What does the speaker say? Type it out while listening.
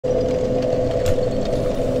Good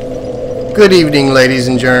evening, ladies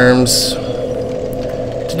and germs.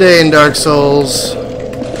 Today in Dark Souls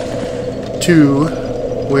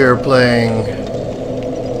 2, we are playing...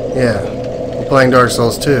 we're playing Dark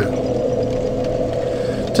Souls 2.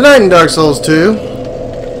 Tonight in Dark Souls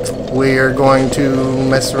 2, we are going to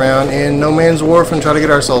mess around in No-Mans Wharf and try to get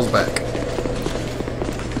our souls back.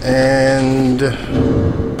 And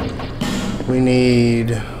we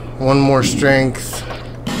need one more strength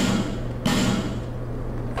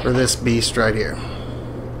for this beast right here.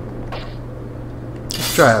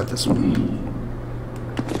 Let's try out this one.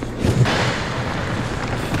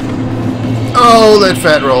 Oh, that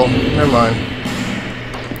fat roll. Never mind.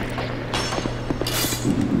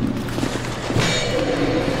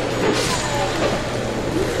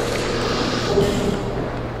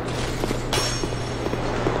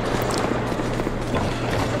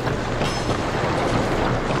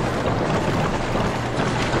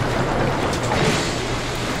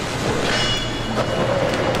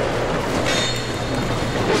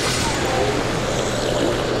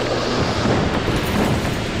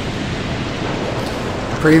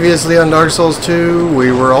 Previously on Dark Souls 2,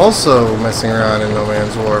 we were also messing around in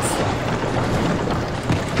No-Mans Wharf.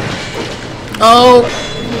 Oh!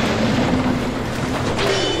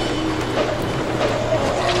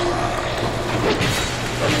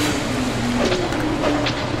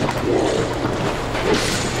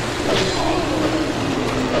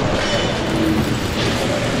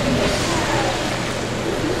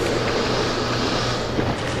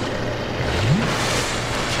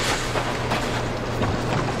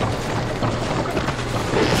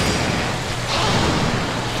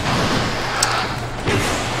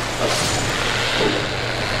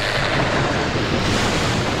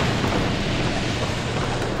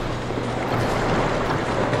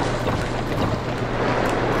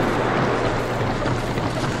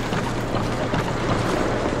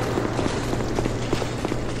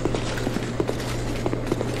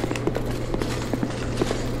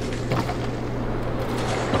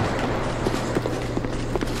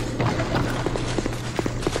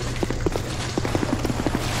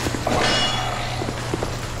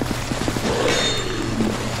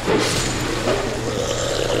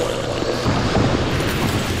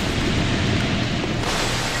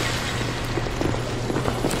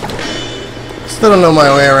 Still don't know my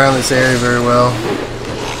way around this area very well.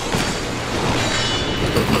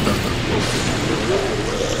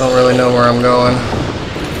 Don't really know where I'm going,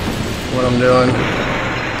 what I'm doing.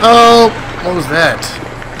 Oh, what was that?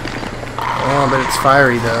 Oh, I bet it's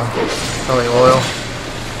fiery though. Probably oil.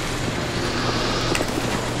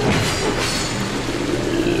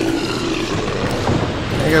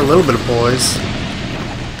 I got a little bit of poise.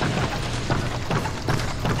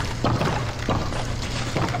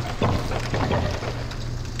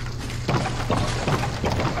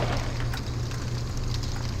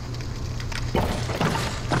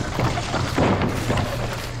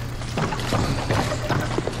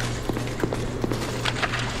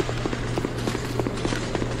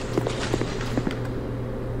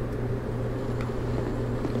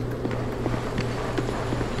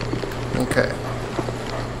 Okay.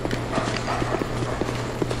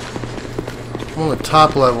 I'm on the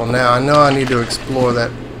top level now. I know I need to explore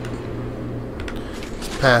that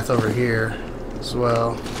path over here as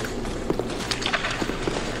well.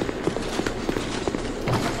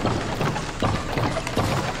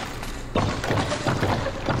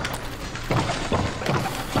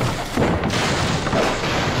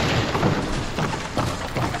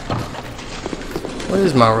 What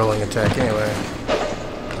is my rolling attack anyway?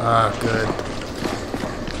 Ah, good.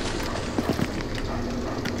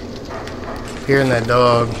 Hearing that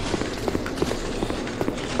dog.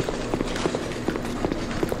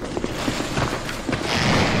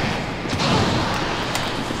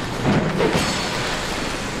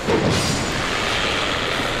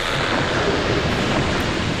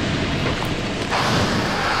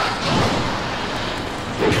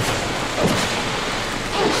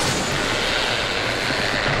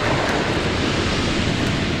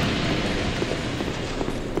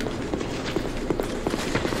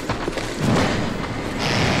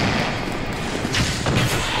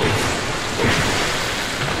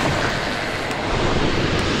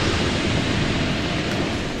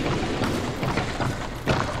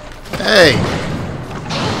 Hey!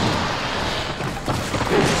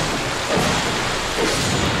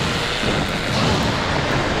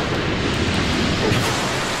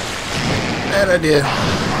 Bad idea.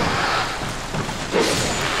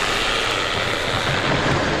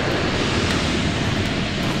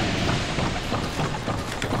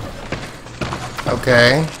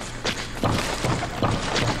 Okay.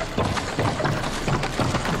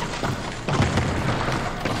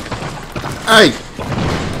 Hey!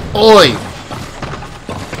 Oi!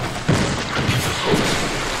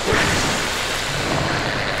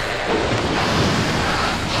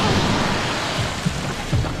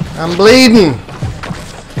 I'm bleeding!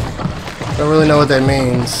 Don't really know what that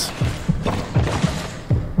means.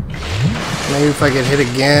 Maybe if I get hit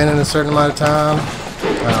again in a certain amount of time?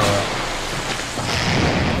 I don't know.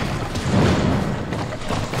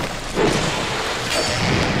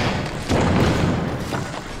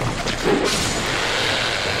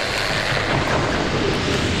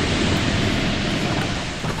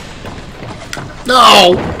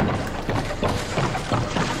 No!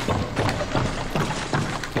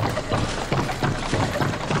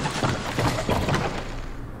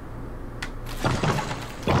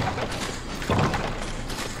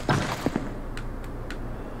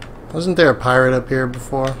 Wasn't there a pirate up here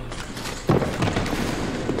before?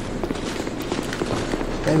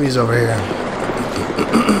 Maybe he's over here.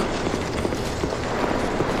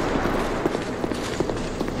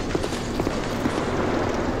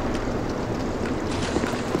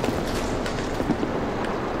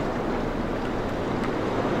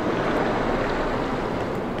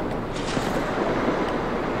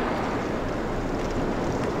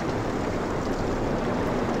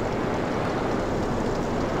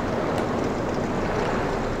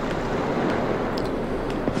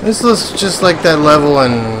 This looks just like that level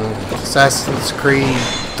in Assassin's Creed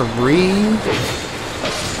 3,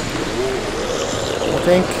 I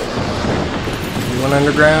think. You went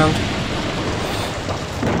underground.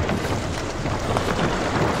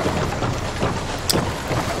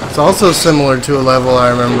 It's also similar to a level I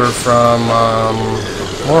remember from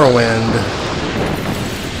Morrowind.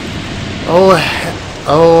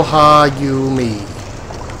 Oh ha you me.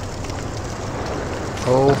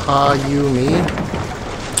 Oh ha you me.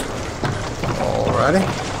 Alrighty.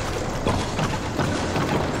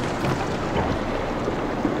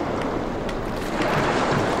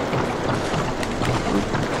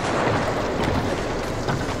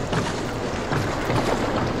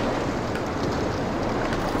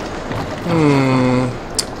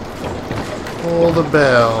 Pull the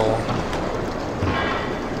bell.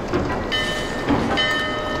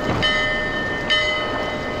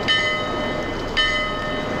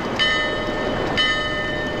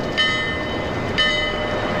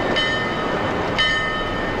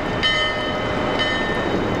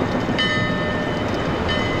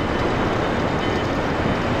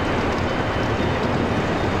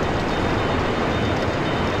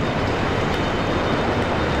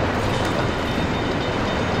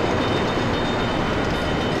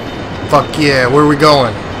 Fuck yeah, where are we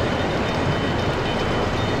going?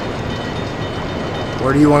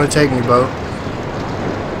 Where do you want to take me, boat?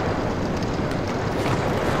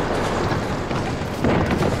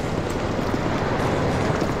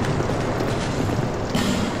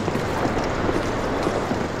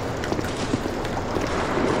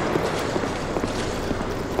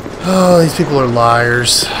 Oh, these people are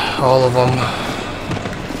liars. All of them.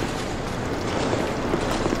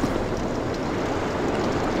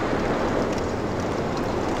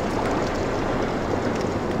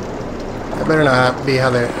 That better not be how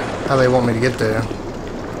they want me to get there.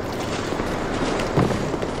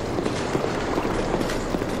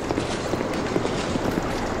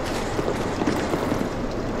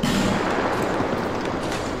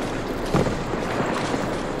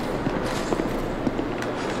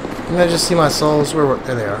 Can I just see my souls? Where?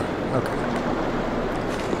 There they are. Okay.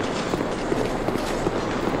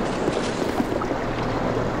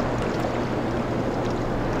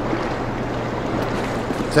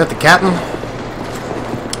 Is that the captain?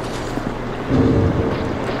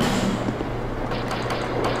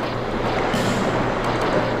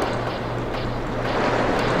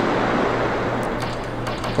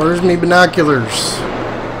 Where's me binoculars?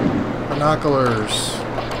 Binoculars.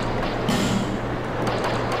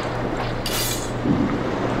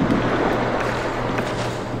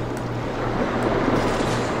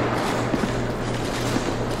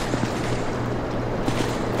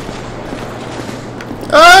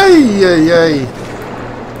 Ay, ay, ay.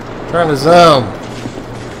 Trying to zoom.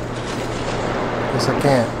 Guess I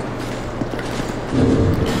can't.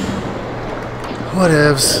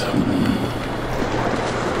 Whatevs.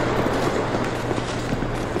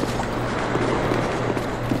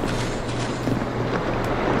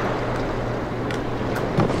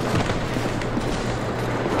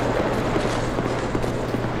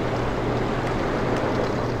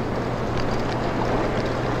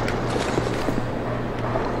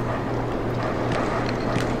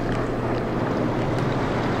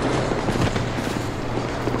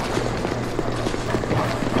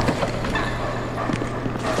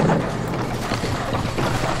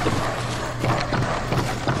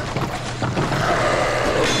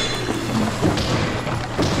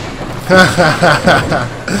 Put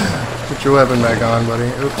your weapon back on,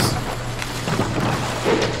 buddy. Oops.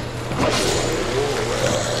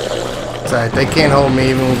 It's alright, they can't hold me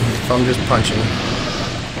even if I'm just punching.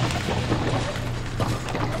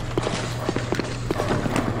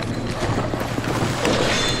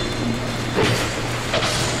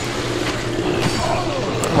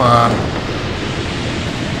 Come on.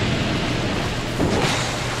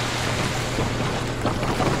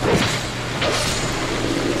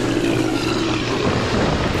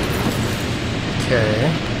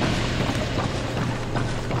 Okay.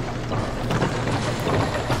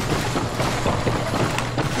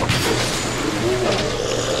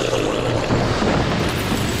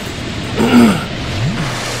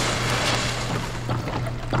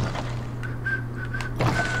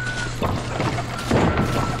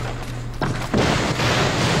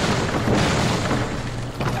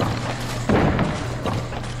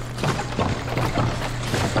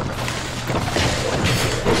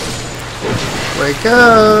 Wake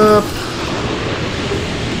up,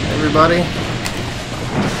 everybody.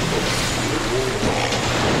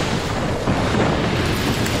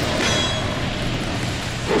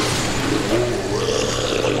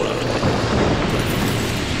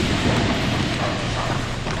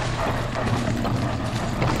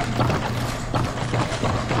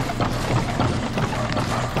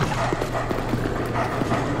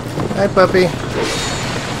 Hi, puppy.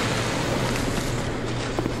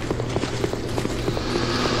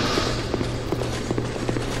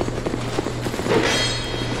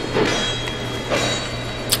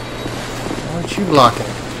 Aren't you blocking?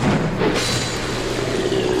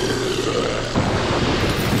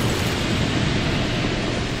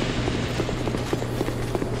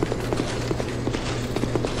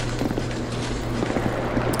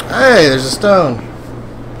 Hey, there's a stone.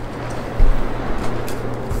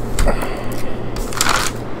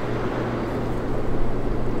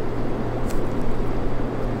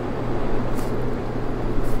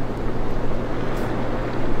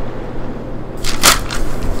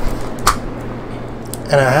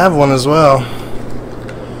 And I have one as well.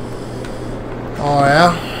 Oh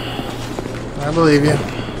yeah? I believe you.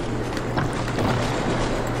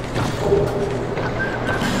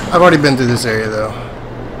 I've already been through this area though.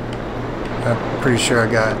 I'm pretty sure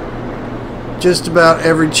I got just about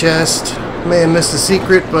every chest. May have missed a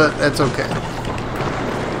secret, but that's okay.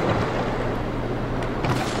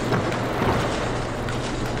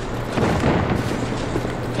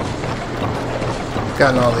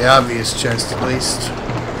 Gotten all the obvious chests at least.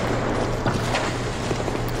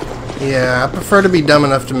 Yeah, I prefer to be dumb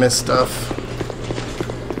enough to miss stuff.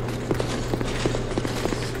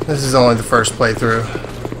 This is only the first playthrough.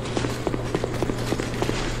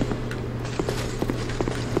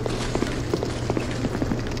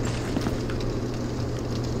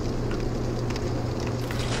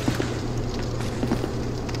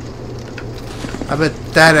 I bet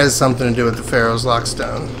that has something to do with the Pharaoh's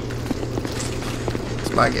Lockstone.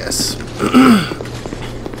 That's my guess.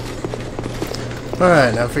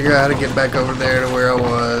 Alright, now figure out how to get back over there to where I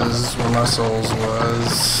was, where my souls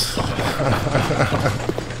was.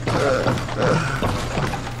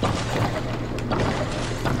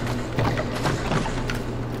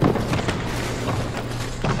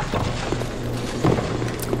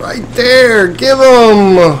 Right there! Give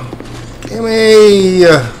 'em! Gimme!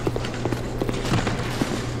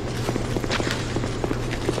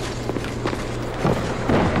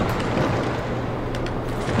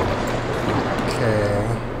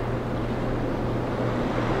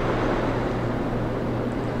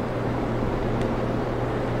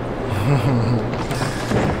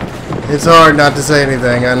 It's hard not to say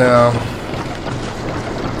anything, I know.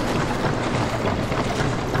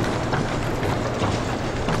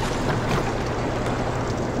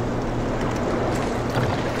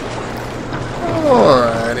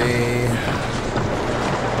 Alrighty.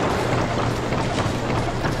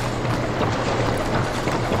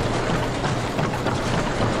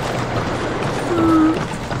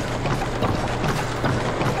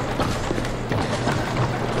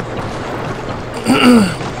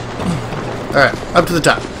 Alright, up to the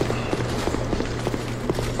top.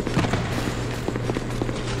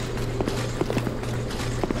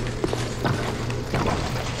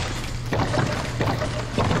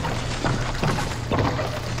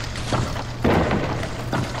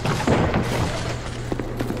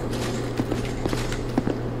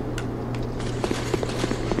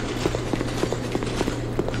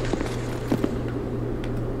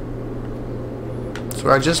 That's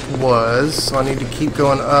where I just was, so I need to keep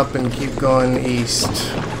going up and keep going east.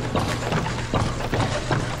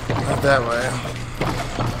 Not that way.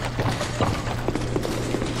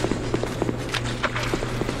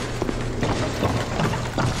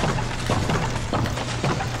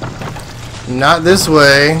 Not this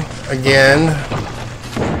way again.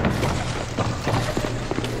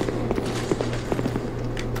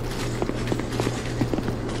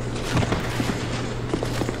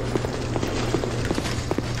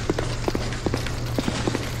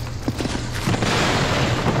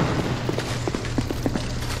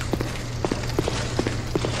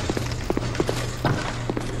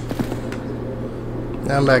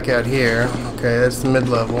 Now I'm back out here. Okay, that's the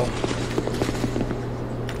mid-level.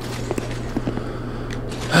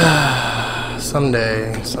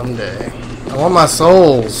 Someday, someday. I want my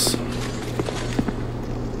souls.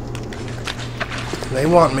 They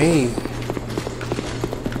want me.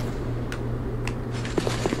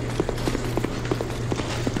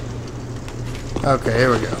 Okay,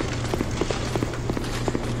 here we go.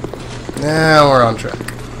 Now we're on track.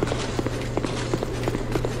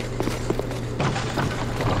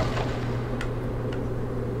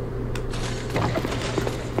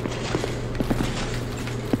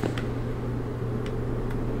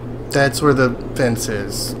 That's where the fence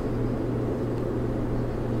is.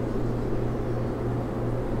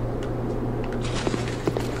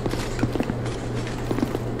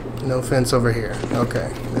 No fence over here. Okay,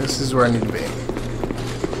 this is where I need to be.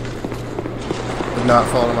 But not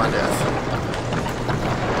fall to my death.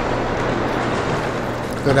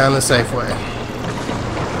 Go down the safe way.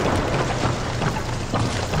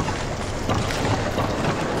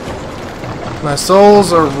 My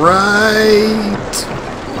souls are right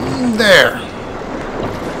there.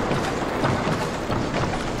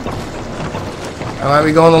 I might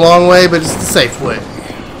be going the long way, but it's the safe way.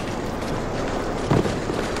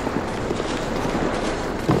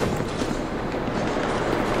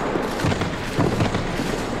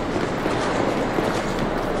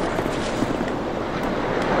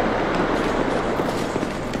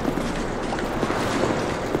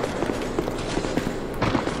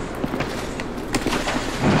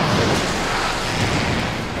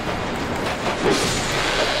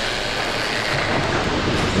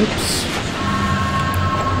 Oops.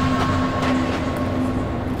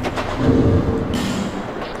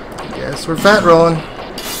 Guess we're fat rolling.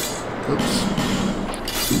 Oops.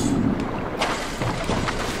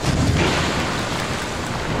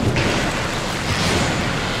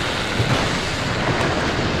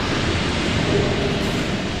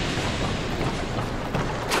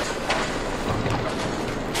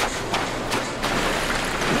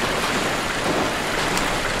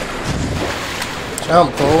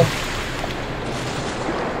 Jump, fool.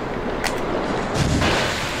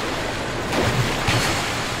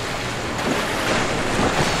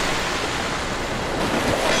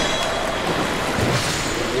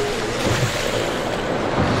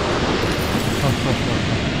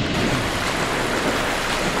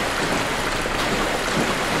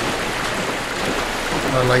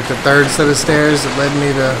 Like the third set of stairs that led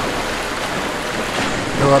me to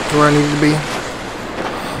go up to where I needed to be.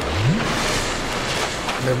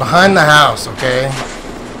 They're behind the house, okay?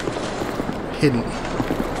 Hidden.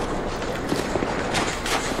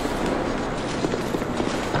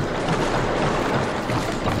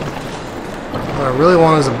 What I really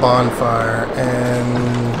want is a bonfire, and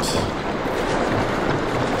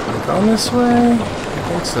going this way? I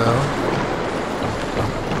think so.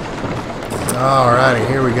 Alrighty,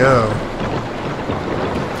 here we go.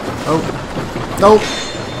 Oh, nope.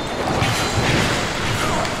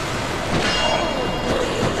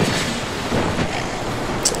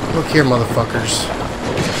 Look here, motherfuckers.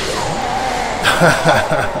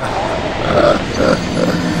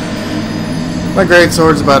 My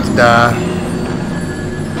greatsword's about to die.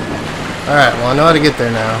 Alright, well I know how to get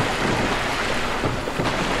there now.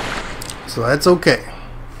 So that's okay.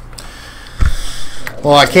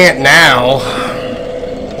 Well, I can't now.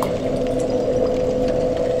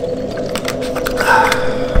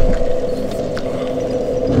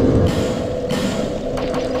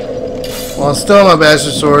 Well, I still have my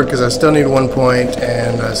bastard sword because I still need 1 point,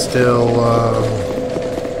 and I still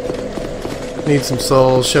need some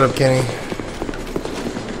souls. Shut up, Kenny.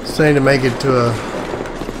 Still need to make it to a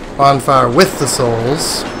bonfire with the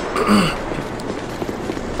souls.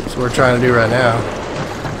 That's what we're trying to do right now.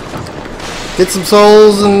 Get some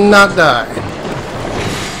souls and not die.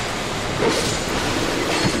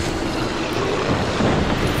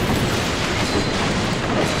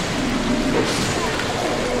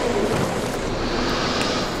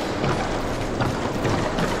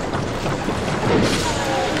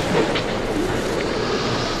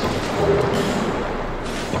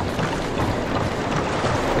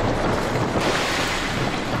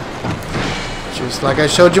 Just like I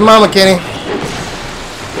showed your mama, Kenny.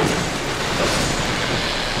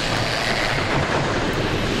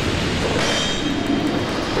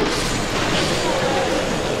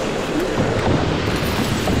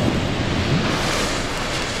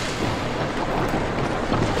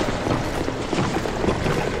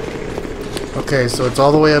 Okay, so it's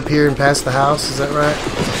all the way up here and past the house, is that right?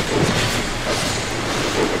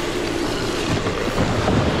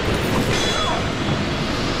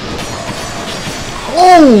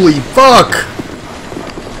 Holy fuck!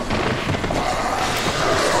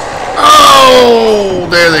 Oh,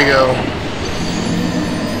 there they go.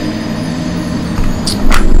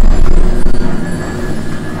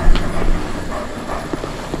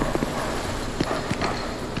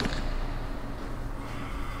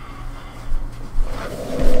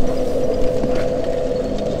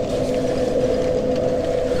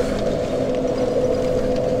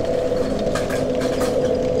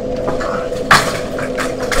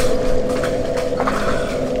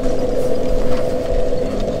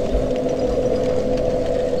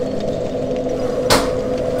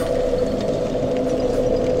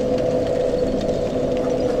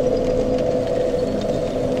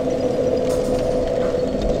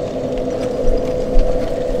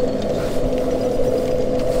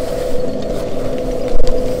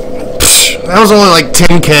 That was only like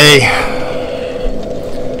 10k.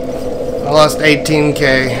 I lost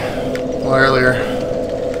 18k earlier.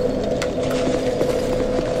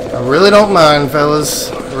 I really don't mind,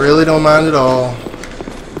 fellas. I really don't mind at all.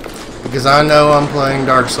 Because I know I'm playing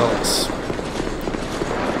Dark Souls.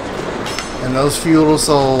 And those few little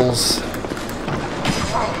souls.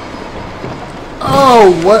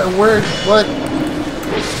 Oh, what?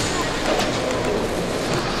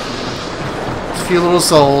 Few little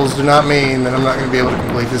souls do not mean that I'm not going to be able to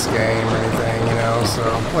complete this game or anything, you know, so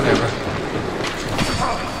whatever.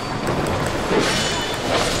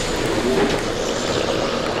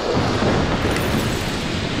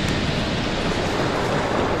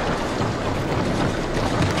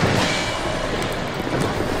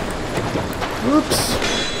 Oops.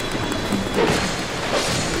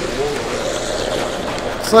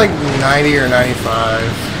 It's like 90 or 95,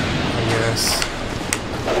 I guess.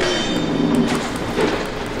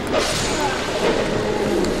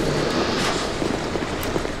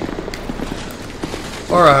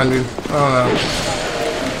 Or 100. I don't know.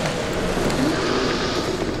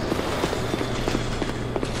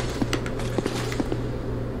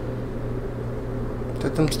 Is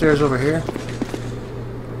that them stairs over here?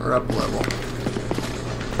 Or up a level?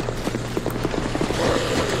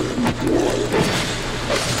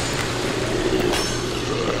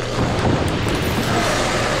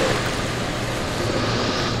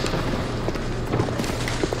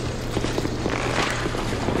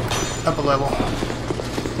 Up a level.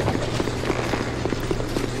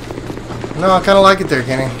 No, I kind of like it there,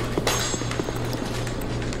 Kenny.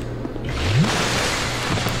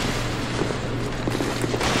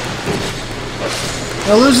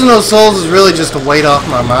 Now, losing those souls is really just a weight off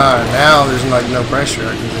my mind. Now there's like no pressure.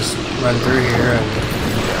 I can just run through here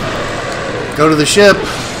and go to the ship.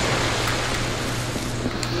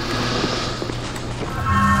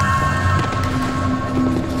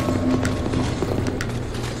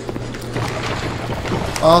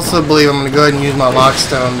 I also believe I'm going to go ahead and use my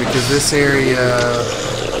lockstone because this area,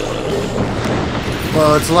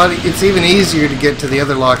 well, it's even easier to get to the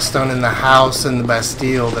other lockstone in the house and the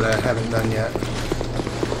Bastille that I haven't done yet.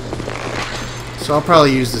 So I'll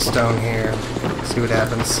probably use the stone here, see what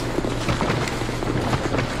happens.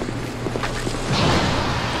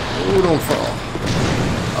 Oh, don't fall.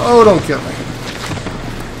 Oh, don't kill me.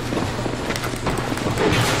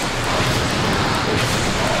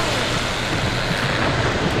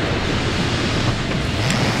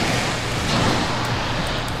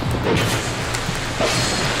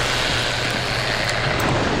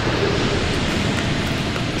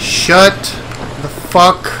 Shut the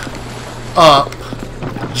fuck up.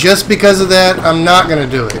 Just because of that, I'm not gonna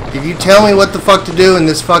do it. If you tell me what the fuck to do in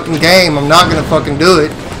this fucking game, I'm not gonna fucking do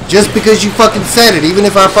it. Just because you fucking said it, even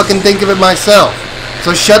if I fucking think of it myself.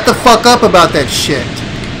 So shut the fuck up about that shit.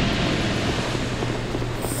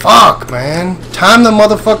 Fuck, man. Time the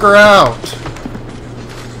motherfucker out.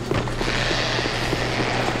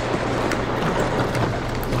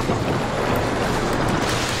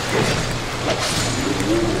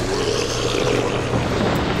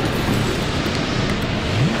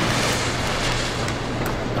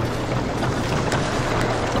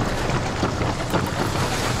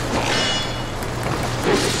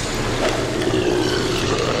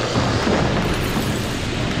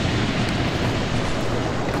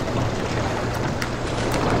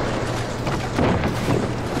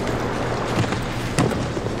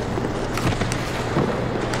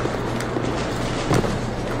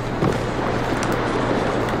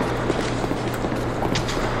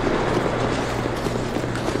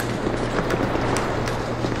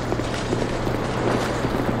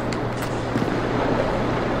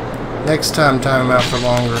 Next time him out for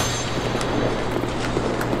longer.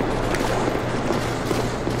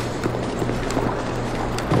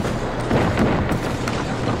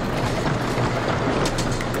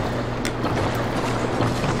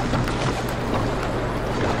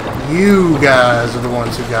 You guys are the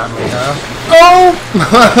ones who got me, huh? Oh!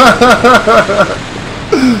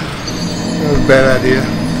 That was a bad idea.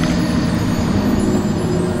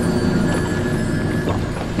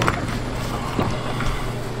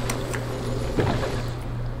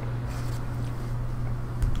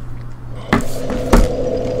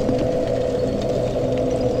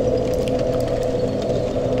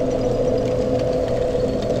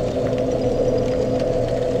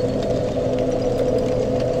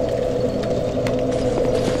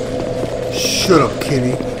 Shut up,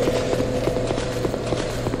 kitty.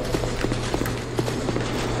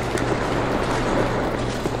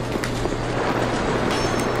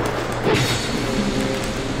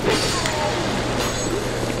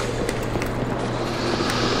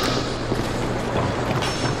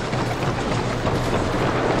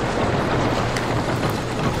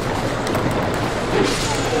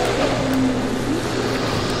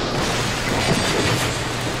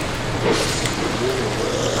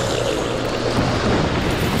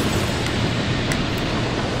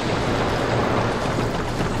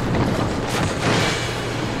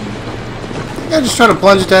 Yeah, just try to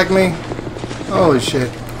plunge attack me. Holy shit.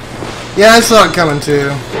 Yeah, I saw it coming too.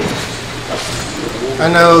 I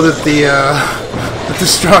know that the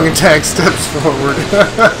strong attack steps forward.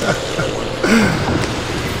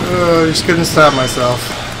 Oh, I just couldn't stop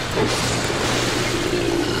myself.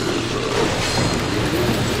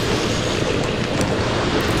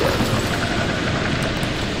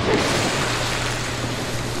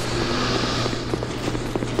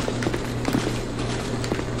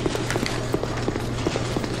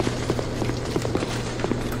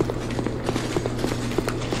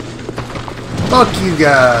 Fuck you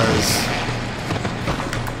guys.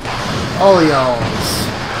 All of y'alls.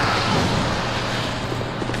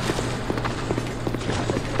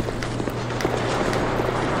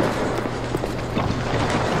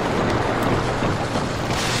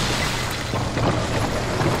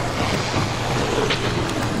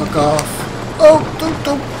 Fuck off. Oh, don't.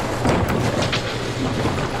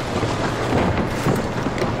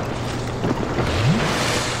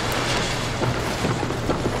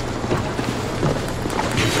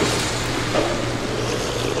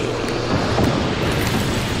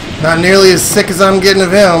 Not nearly as sick as I'm getting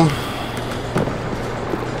of him.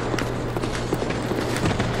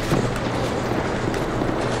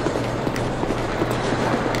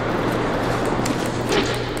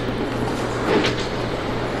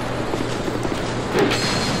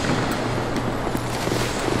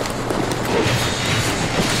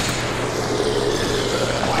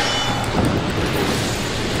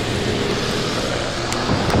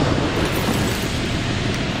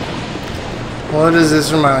 What does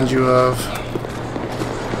this remind you of?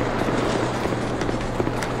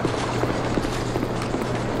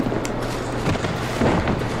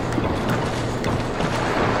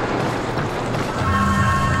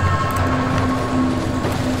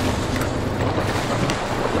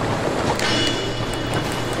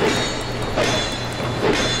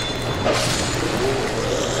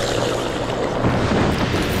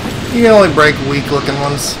 You can only break weak looking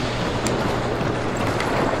ones.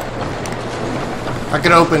 I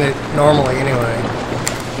could open it normally anyway.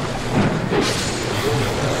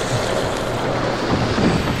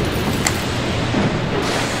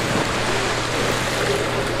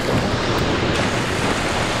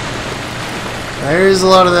 There's a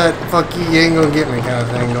lot of that fuck you ain't gonna get me kind of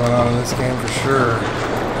thing going on in this game for sure.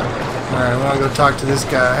 Alright, I'm gonna go talk to this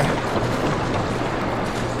guy.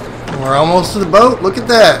 We're almost to the boat. Look at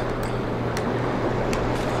that.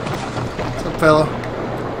 What's up, fella?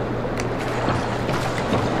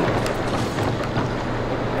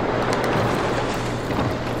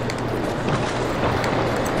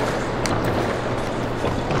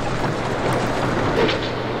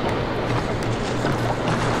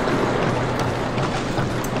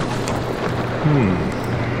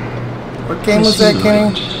 What game was that,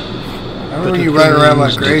 Kenny? I remember you running around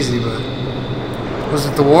like crazy, but... Was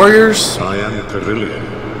it the Warriors? I am Carillion,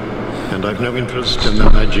 and I've no interest in the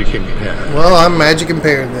magic impaired. Well, I'm magic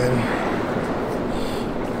impaired then.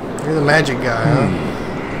 You're the magic guy, huh?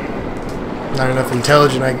 Not enough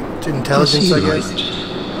intelligence, I guess.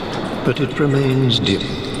 Light, but it remains dim.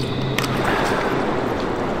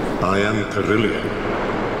 I am Carillion,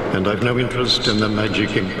 and I've no interest in the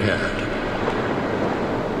magic impaired.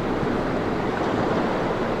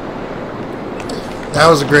 That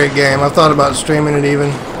was a great game. I thought about streaming it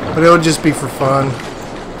even. But it would just be for fun.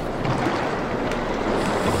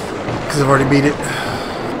 Because I've already beat it.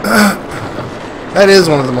 That is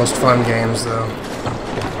one of the most fun games, though.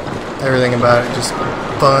 Everything about it, just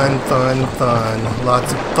fun, fun, fun.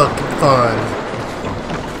 Lots of fucking fun.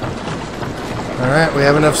 Alright, we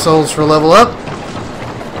have enough souls for a level up.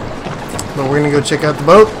 But we're gonna go check out the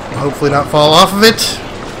boat. Hopefully not fall off of it.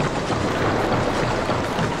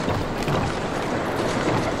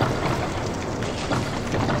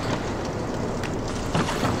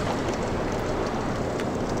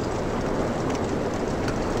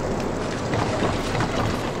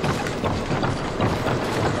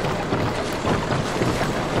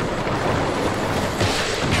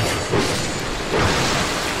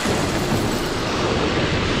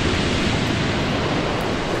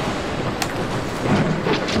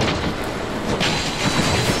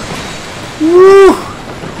 Woo!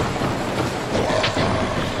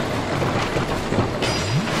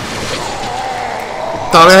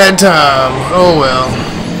 Thought I had time. Oh well.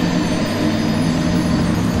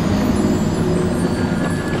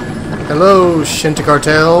 Hello, Shinta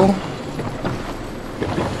Cartel.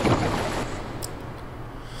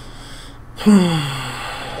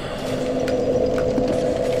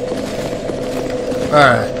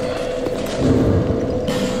 Alright.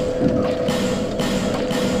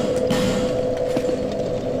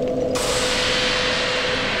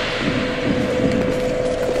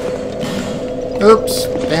 Oops,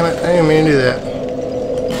 damn it, I didn't mean to do that.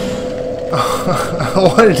 I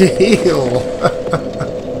wanted to heal.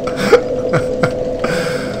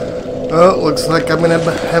 Oh, looks like I'm gonna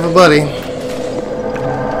have a buddy.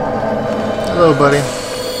 Hello, buddy.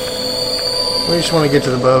 We just want to get to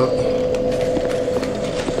the boat.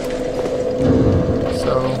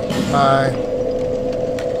 So, hi.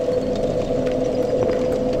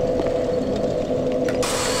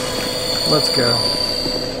 Let's go.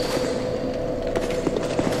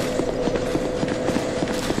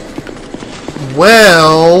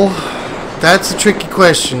 Well, that's a tricky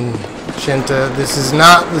question, Shinta. This is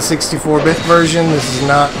not the 64-bit version. This is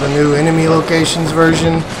not the new enemy locations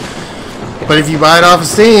version. But if you buy it off of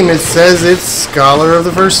Steam, it says it's Scholar of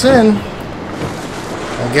the First Sin.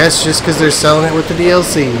 I guess just because they're selling it with the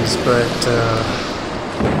DLCs. But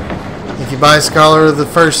if you buy Scholar of the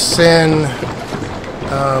First Sin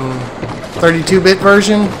 32-bit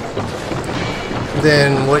version,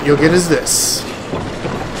 then what you'll get is this.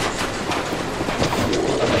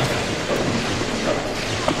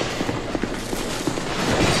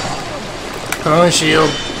 Put on a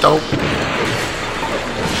shield. Dope.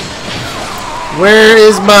 Where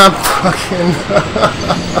is my fucking...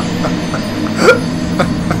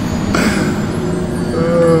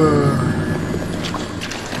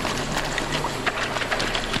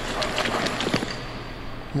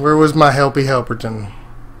 Where was my helpy helperton?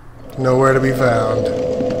 Nowhere to be found.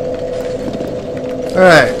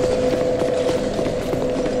 Alright.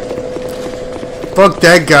 Fuck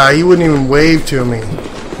that guy. He wouldn't even wave to me.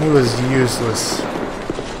 He was useless.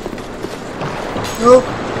 Nope.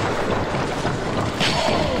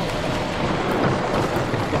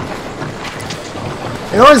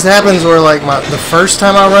 It always happens where, like, the first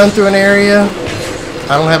time I run through an area,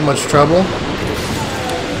 I don't have much trouble.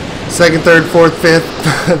 Second, third, fourth, fifth,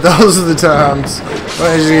 those are the times when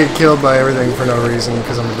I just get killed by everything for no reason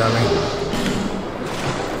because I'm a dummy.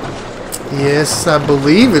 Yes, I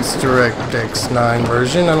believe it's DirectX 9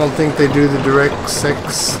 version. I don't think they do the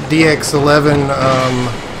DirectX DX11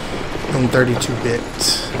 in 32-bit.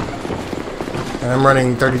 And I'm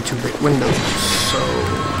running 32-bit Windows, so...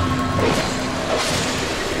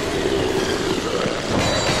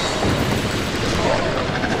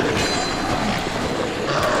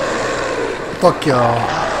 Fuck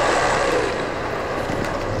y'all.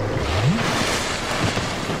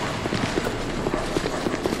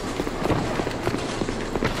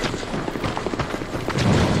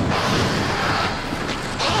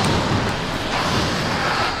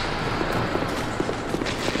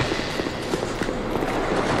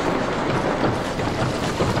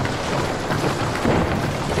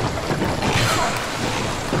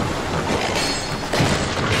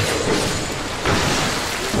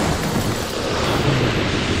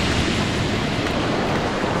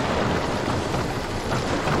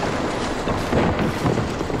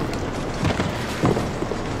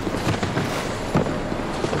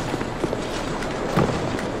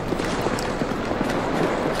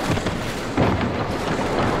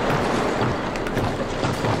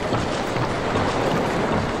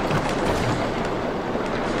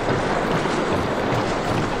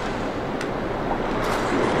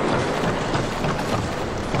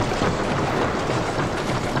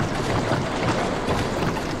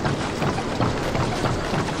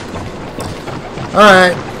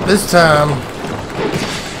 Alright, this time.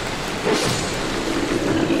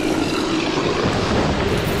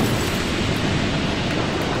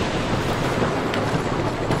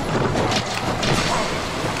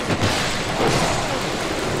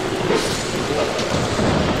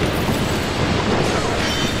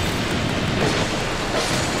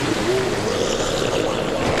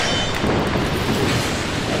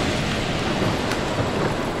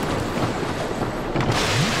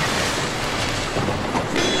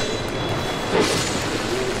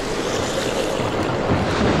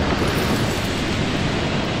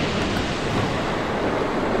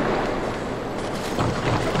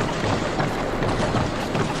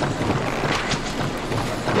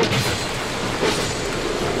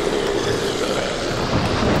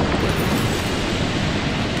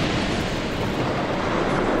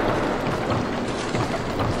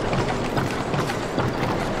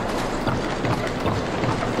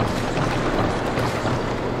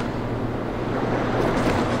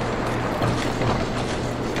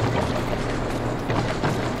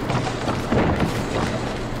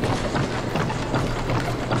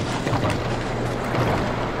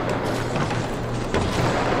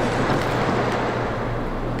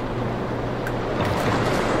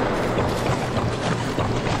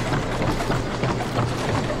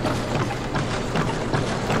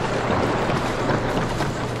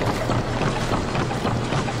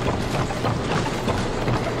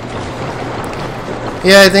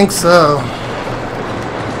 Yeah, I think so.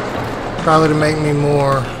 Probably to make me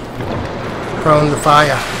more prone to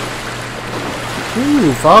fire.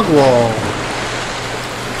 Ooh, fog wall.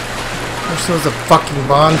 Wish there was a fucking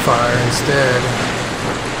bonfire instead.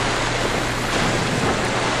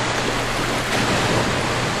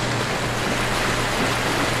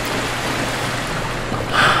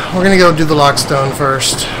 We're gonna go do the lockstone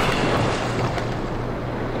first.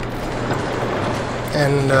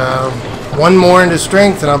 And one more into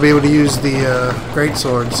strength and I'll be able to use the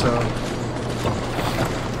greatsword, so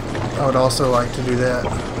I would also like to do that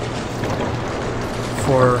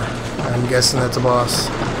for, I'm guessing that's a boss.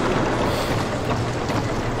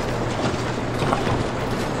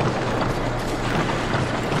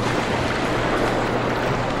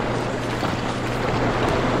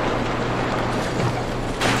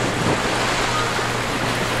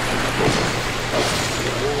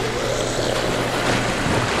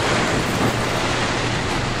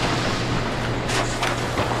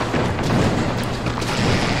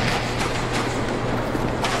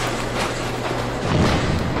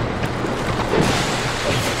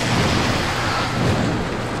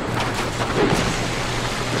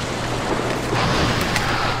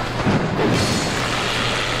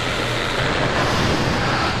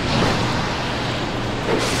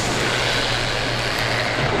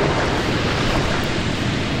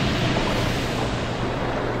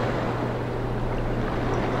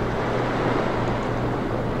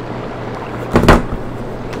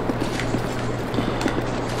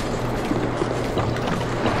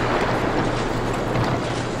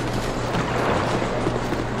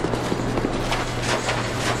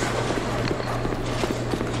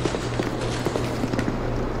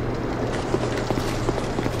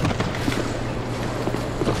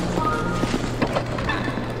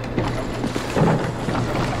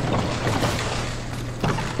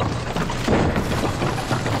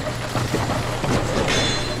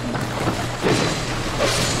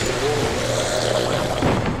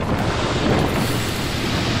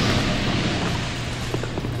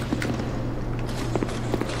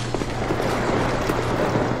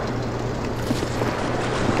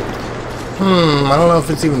 I don't know if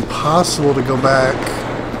it's even possible to go back,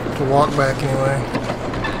 to walk back anyway.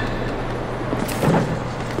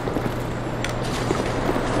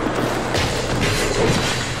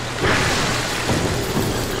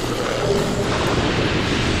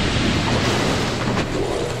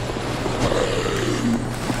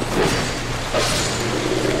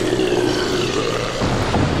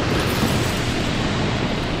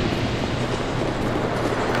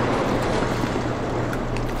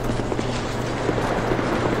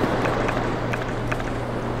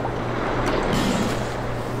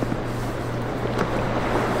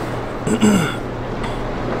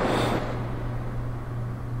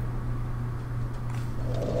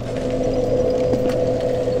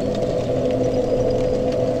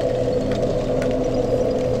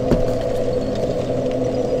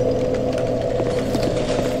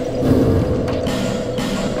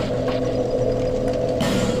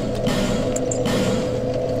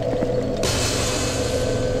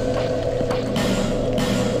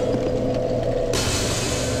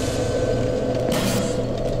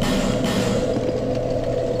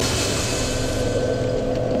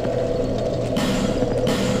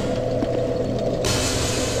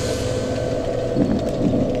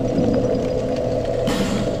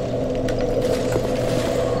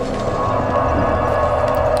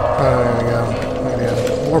 Oh, there we go. Maybe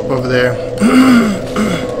a warp over there.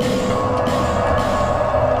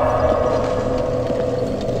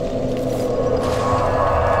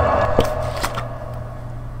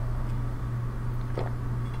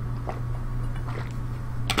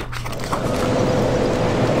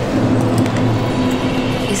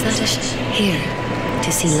 Is that a here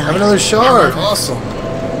to see life? I have another shard. However, Awesome. I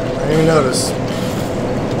didn't even notice.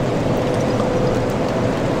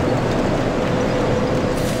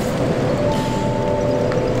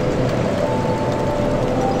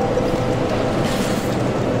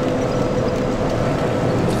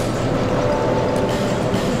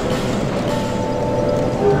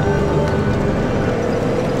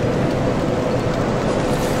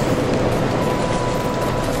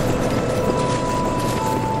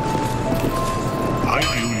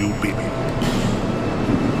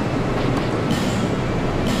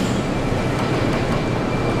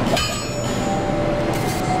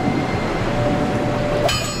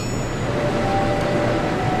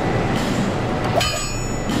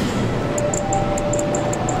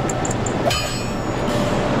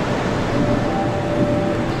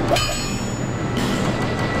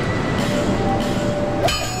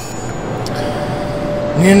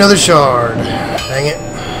 Need another shard. Dang it.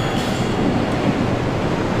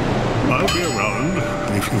 I'll be around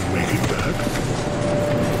if you make it back.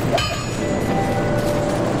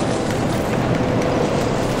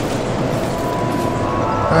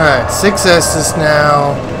 Alright, 6 Estus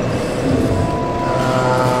now.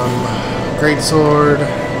 Great sword.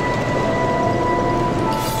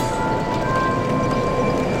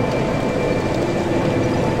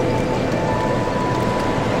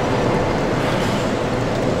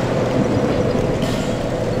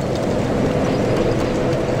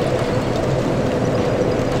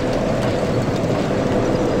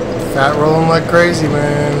 Fat rolling like crazy,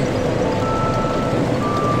 man.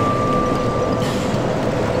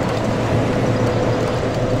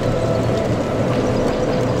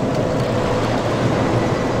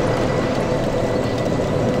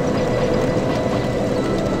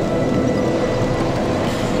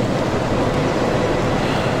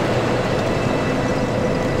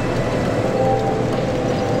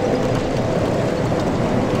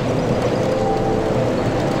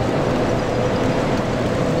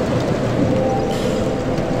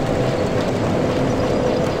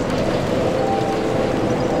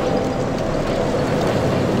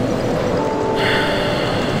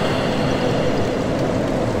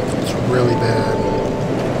 Really bad.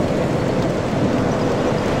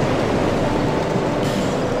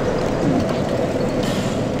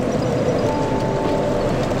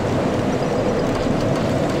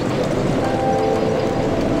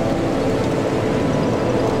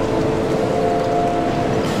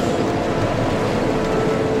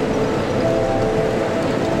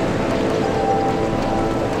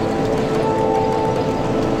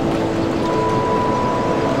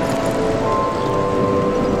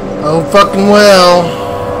 Oh, fucking well.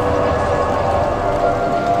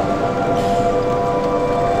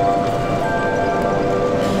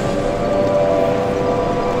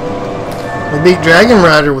 We beat Dragon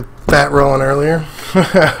Rider with fat rolling earlier.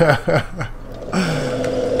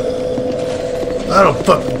 I don't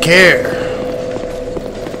fucking care.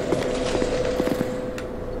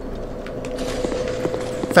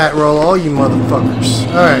 Fat roll all you motherfuckers.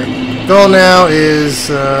 Alright. Goal now is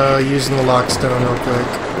using the lockstone real quick.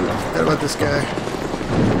 Forgot about this guy.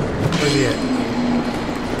 Where's he at?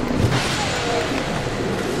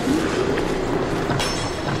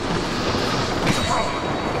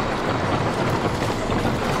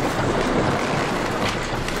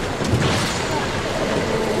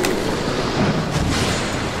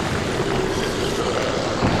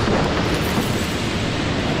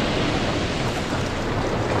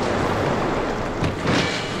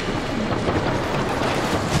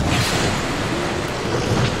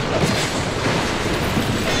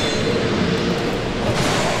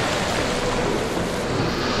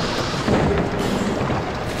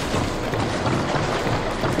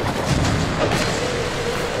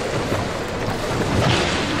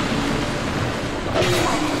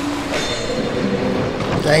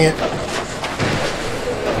 Dang it.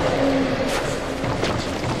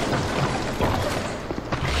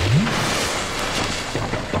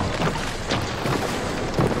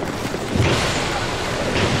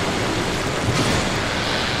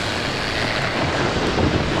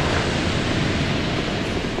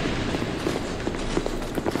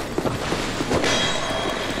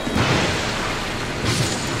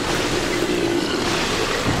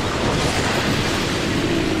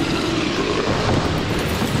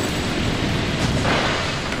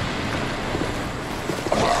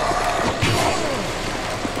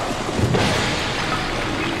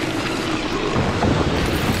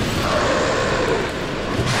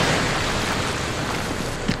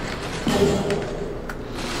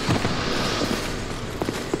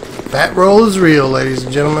 Fat roll is real, ladies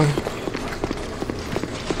and gentlemen.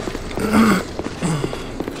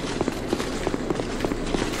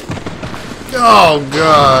 Oh,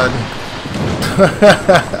 God.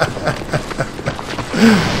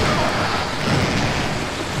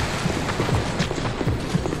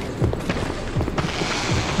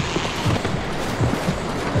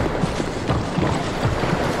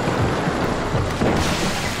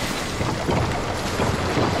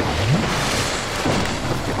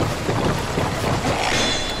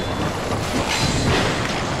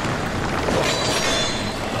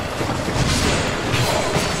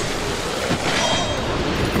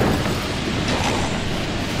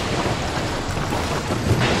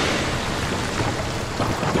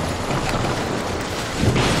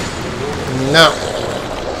 No.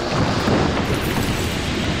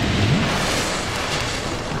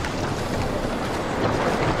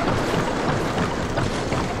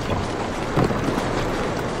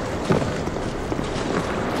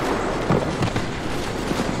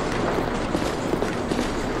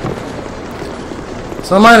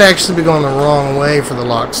 So I might actually be going the wrong way for the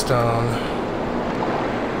lockstone.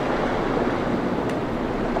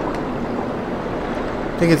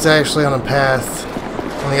 I think it's actually on a path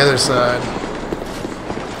on the other side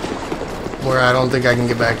where I don't think I can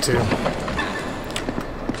get back to.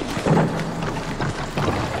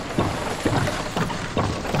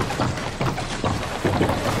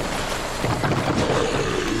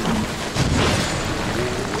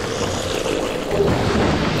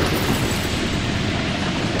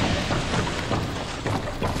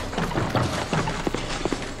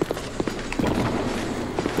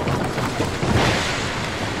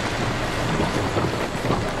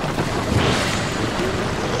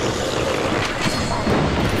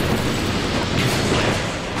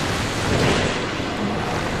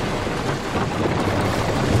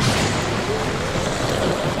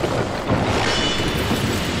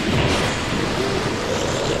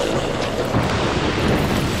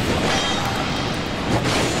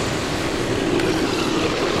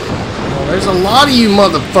 There's a lot of you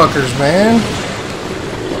motherfuckers, man.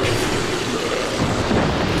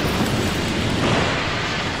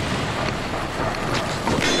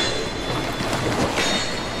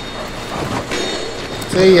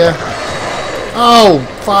 See ya. Oh,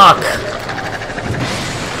 fuck.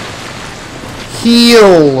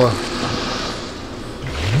 Heal.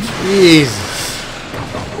 Jesus.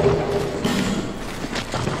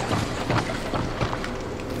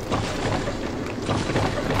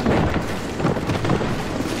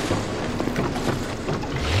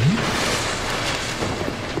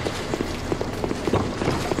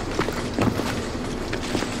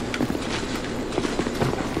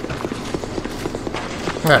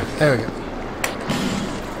 Alright, there we go.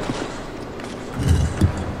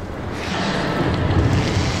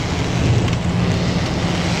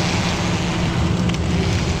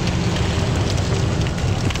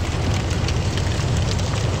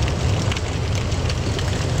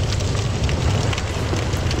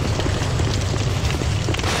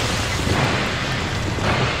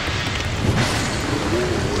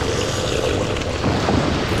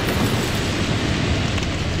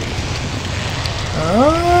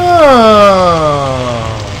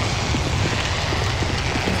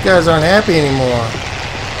 You guys aren't happy anymore.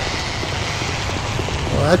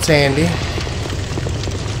 Well, that's handy.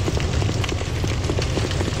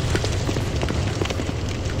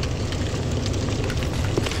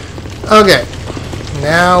 Okay.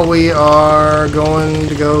 Now we are going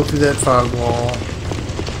to go through that fog wall.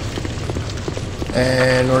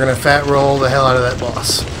 And we're going to fat roll the hell out of that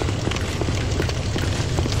boss.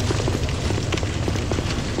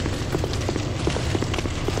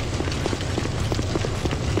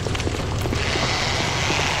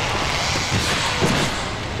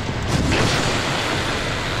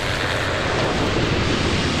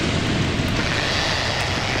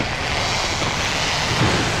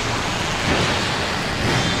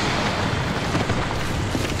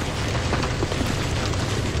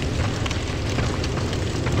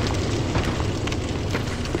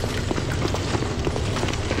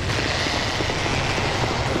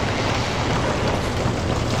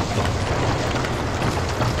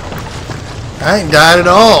 I ain't died at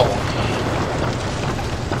all.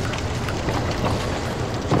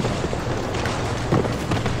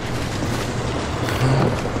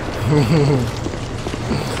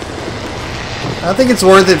 I think it's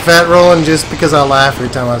worth it fat rolling just because I laugh every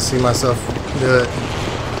time I see myself do it.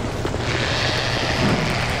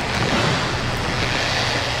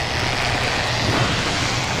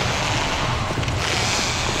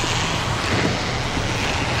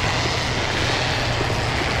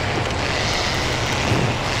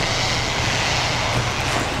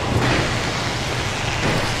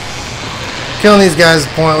 Killing these guys is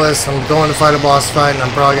pointless. I'm going to fight a boss fight and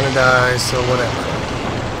I'm probably going to die, so whatever.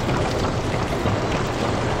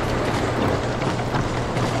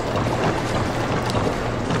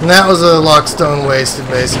 And that was a lockstone wasted,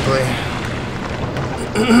 basically.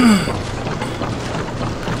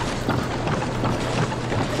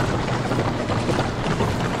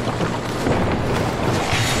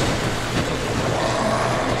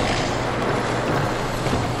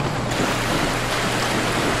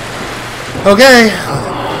 Okay.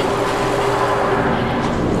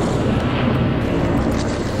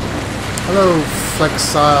 Hello,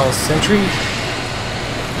 Flexile Sentry.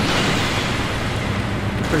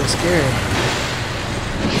 Pretty scary.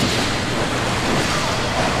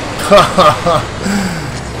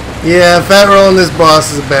 Yeah, fat rolling this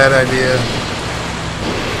boss is a bad idea.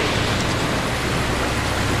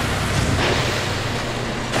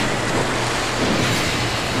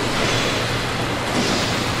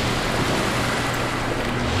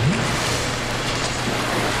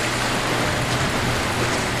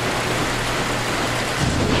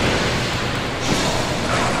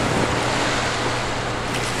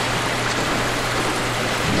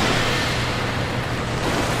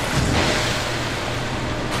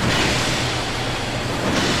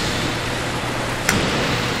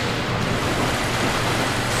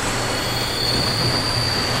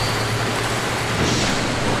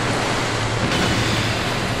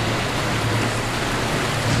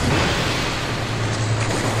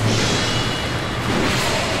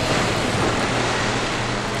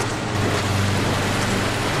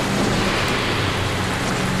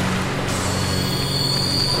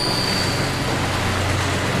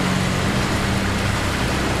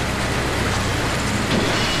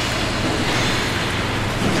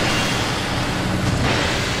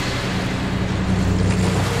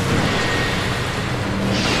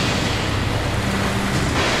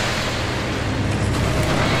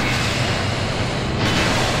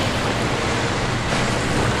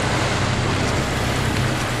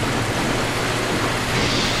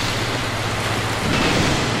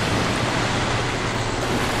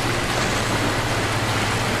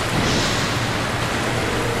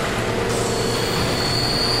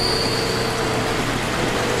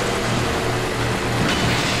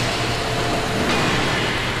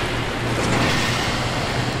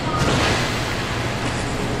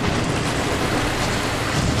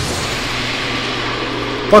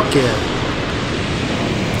 Fuck yeah.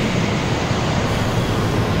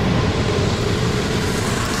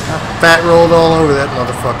 I fat rolled all over that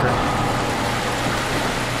motherfucker.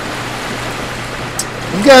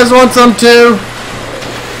 You guys want some too?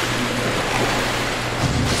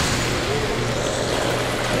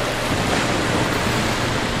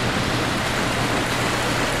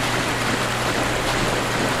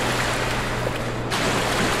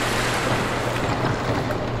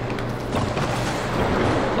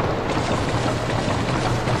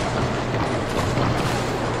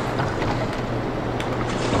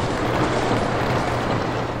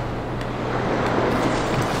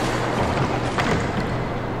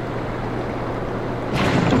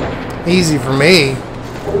 Easy for me.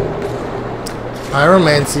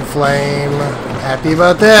 Pyromancy flame. Happy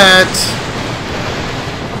about that.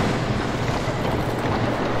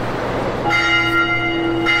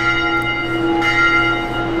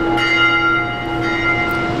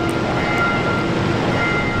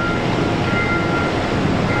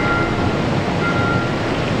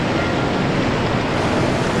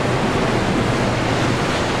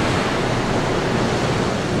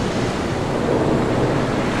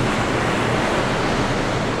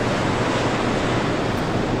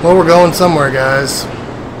 Well, we're going somewhere, guys.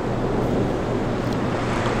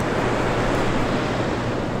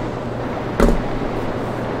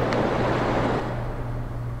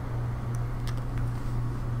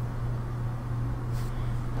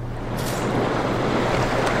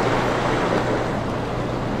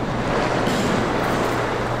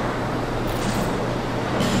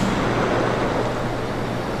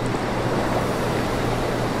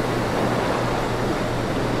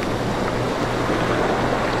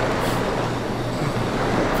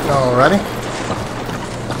 Alrighty.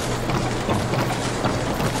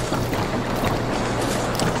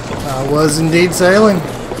 I was indeed sailing.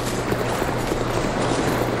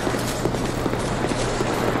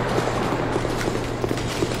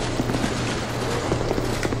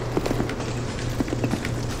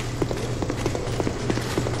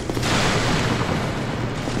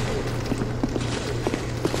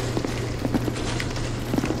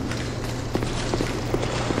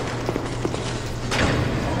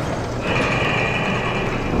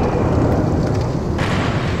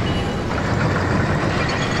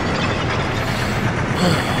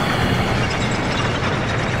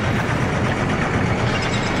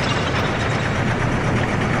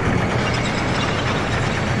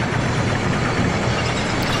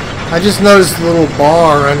 I just noticed a little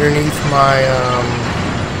bar underneath my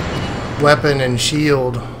weapon and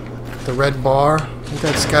shield. The red bar. I think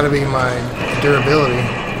that's got to be my durability.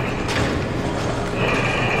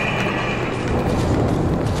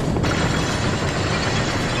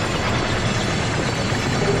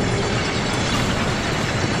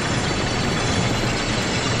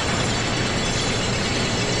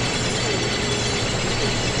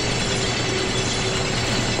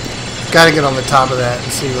 Gotta get on the top of that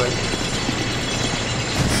and see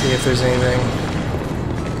if there's anything.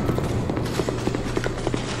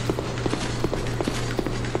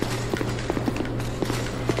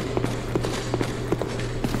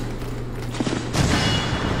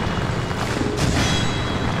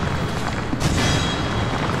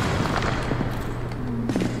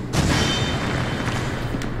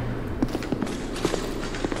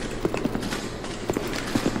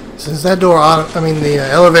 Since that door, the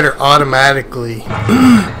elevator automatically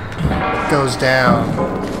goes down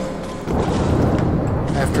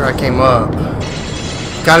after I came up.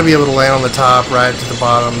 Got to be able to land on the top, right to the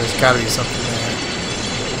bottom. There's got to be something there.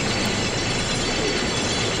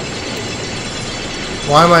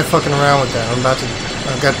 Why am I fucking around with that?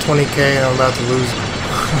 I've got 20k and I'm about to lose it.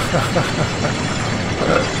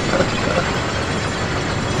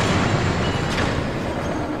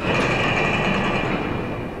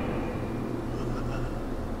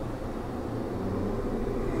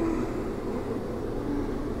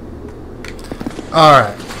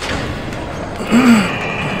 Alright.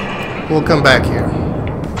 We'll come back here.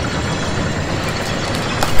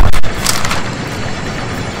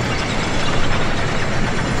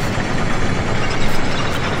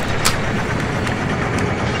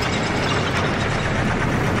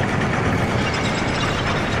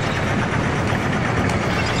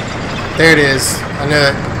 There it is. I knew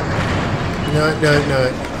it. Knew it, knew it, knew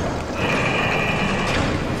it.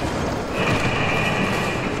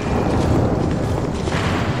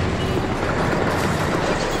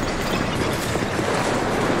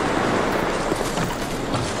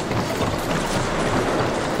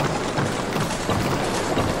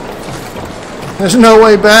 There's no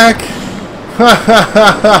way back.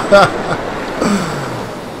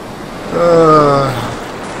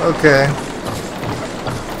 Okay.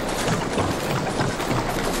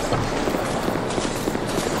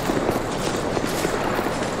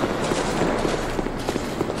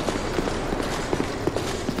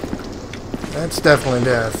 That's definitely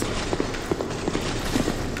death.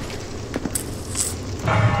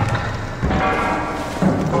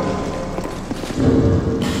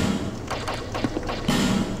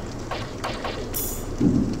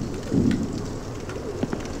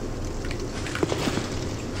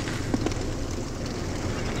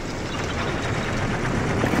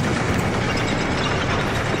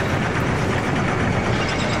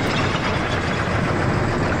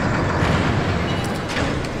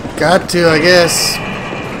 Got to, I guess.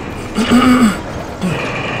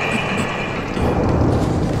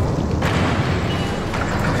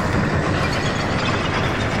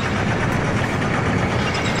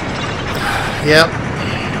 Yep.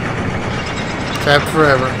 Trapped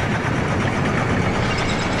forever.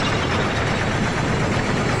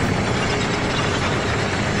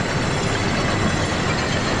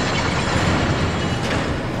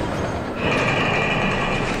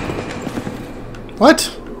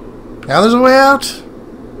 What? Now there's a way out?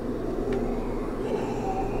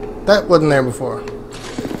 That wasn't there before.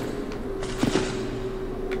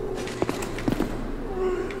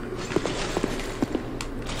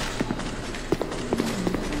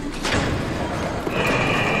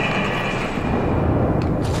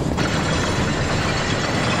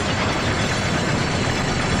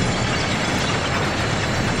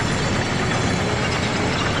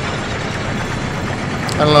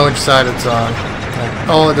 I don't know which side it's on.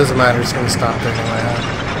 Oh, it doesn't matter. It's going to stop there anyway.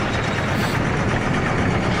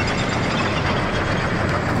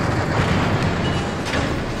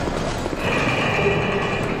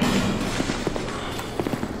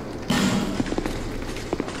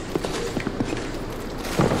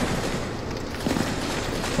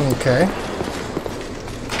 Okay.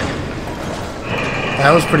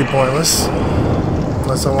 That was pretty pointless.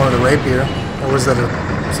 Unless I wanted a rapier. Or was that a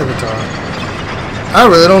scimitar? I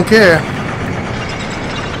really don't care.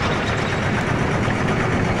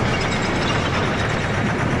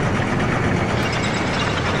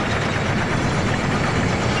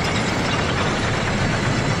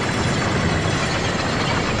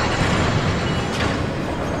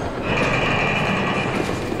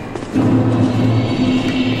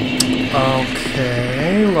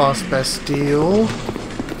 Okay, Lost Bastille.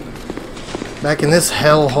 Back in this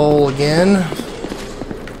hellhole again.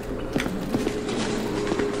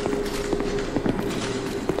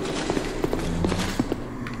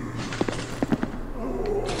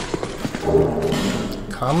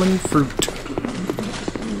 Common fruit.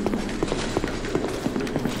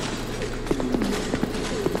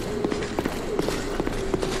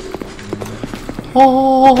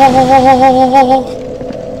 Oh.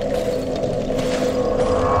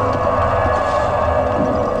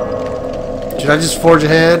 Should I just forge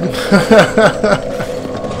ahead?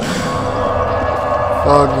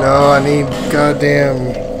 Fuck no, I need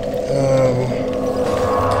goddamn...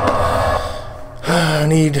 I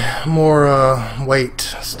need more weight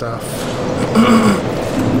stuff.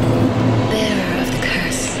 Bearer of the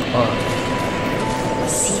curse.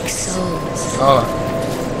 Seek souls.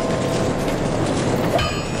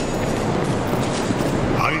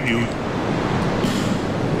 I knew.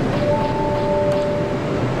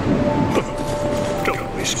 Don't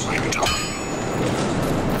waste my time.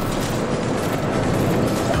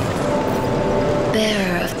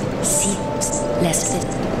 Bearer of seeks less fit.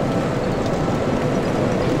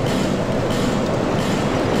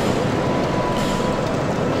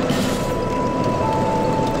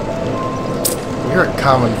 You're a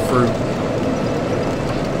common fruit.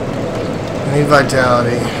 I need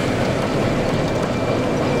vitality.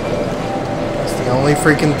 It's the only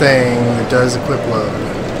freaking thing that does equip load.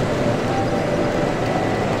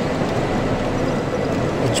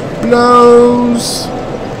 Which blows.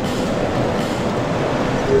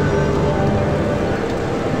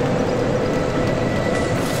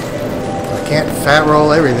 I can't fat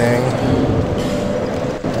roll everything.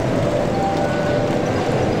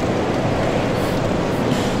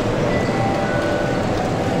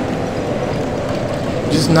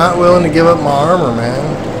 Just not willing to give up my armor, man.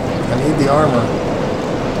 I need the armor.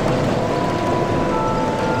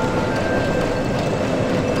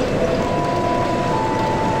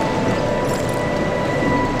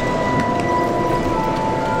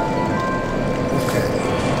 Okay.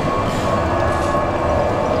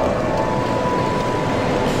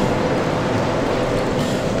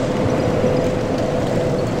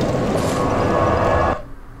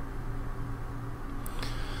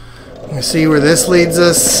 See where this leads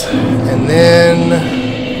us, and then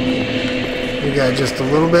we got just a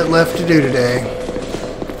little bit left to do today.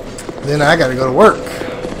 Then I gotta go to work.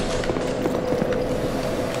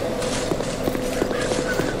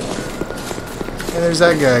 And there's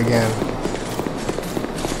that guy again.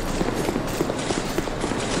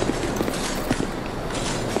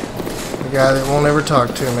 The guy that won't ever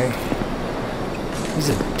talk to me. He's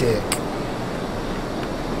a dick.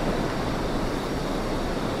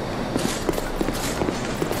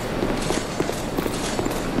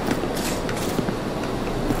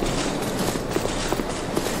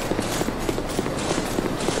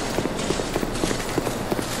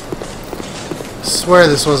 I swear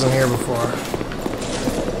this wasn't here before.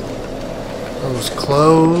 Or it was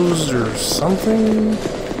closed or something.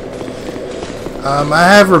 I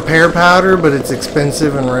have repair powder, but it's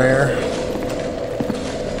expensive and rare.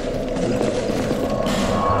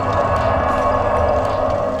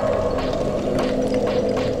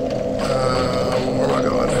 Where am I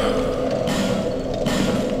going?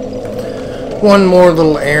 One more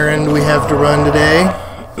little errand we have to run today.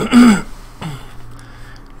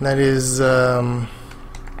 That is,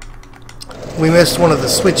 we missed one of the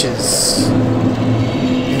switches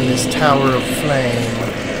in this tower of flame.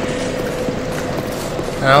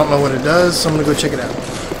 I don't know what it does, so I'm going to go check it out.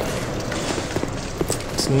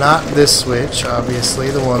 It's not this switch, obviously,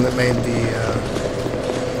 the one that made the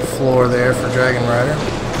floor there for Dragon Rider.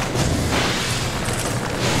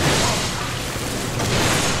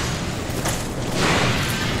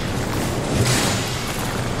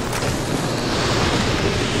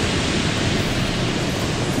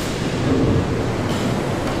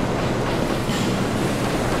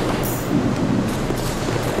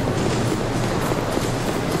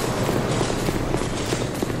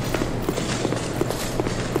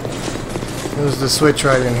 There's the switch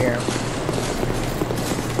right in here.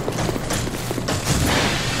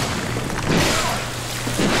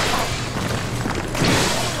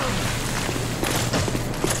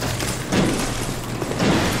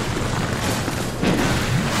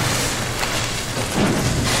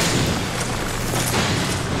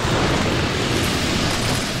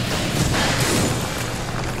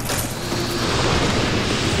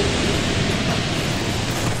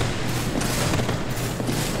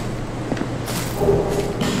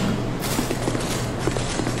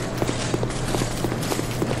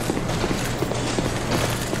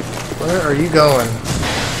 Where are you going?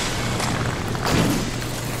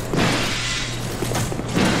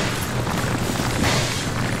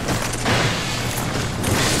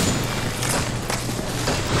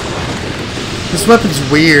 This weapon's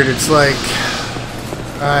weird. It's like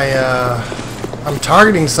I I'm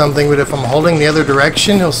targeting something, but if I'm holding the other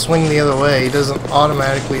direction, he'll swing the other way. He doesn't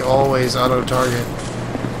automatically always auto-target.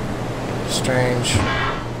 Strange.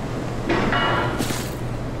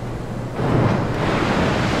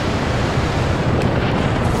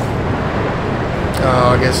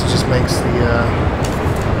 Oh, I guess it just makes the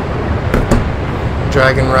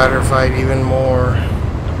Dragon Rider fight even more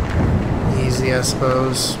easy, I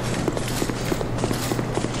suppose.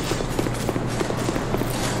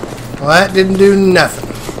 Well, that didn't do nothing.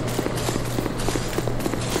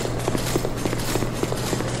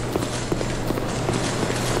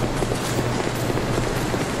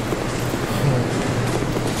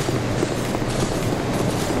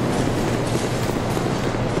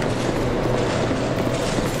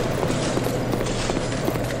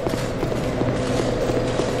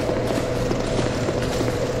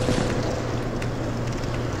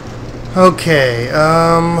 Okay,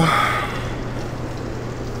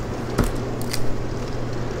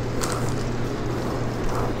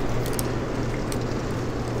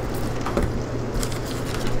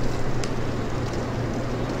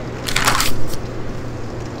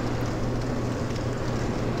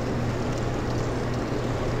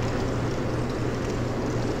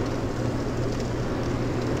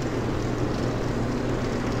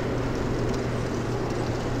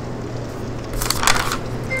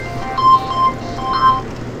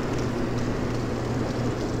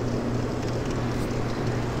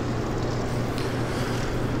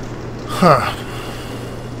 huh.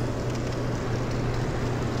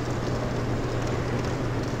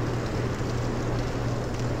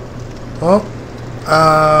 Well,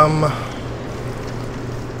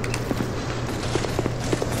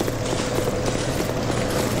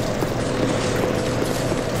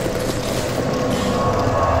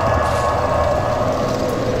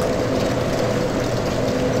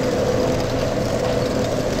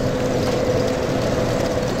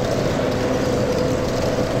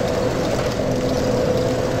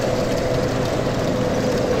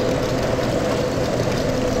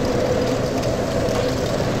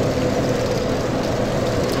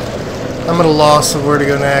 I'm at a loss of where to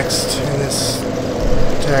go next in this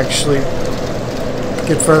to actually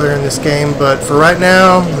get further in this game, but for right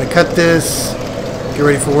now, I'm going to cut this, get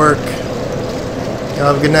ready for work.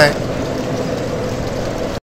 Y'all have a good night.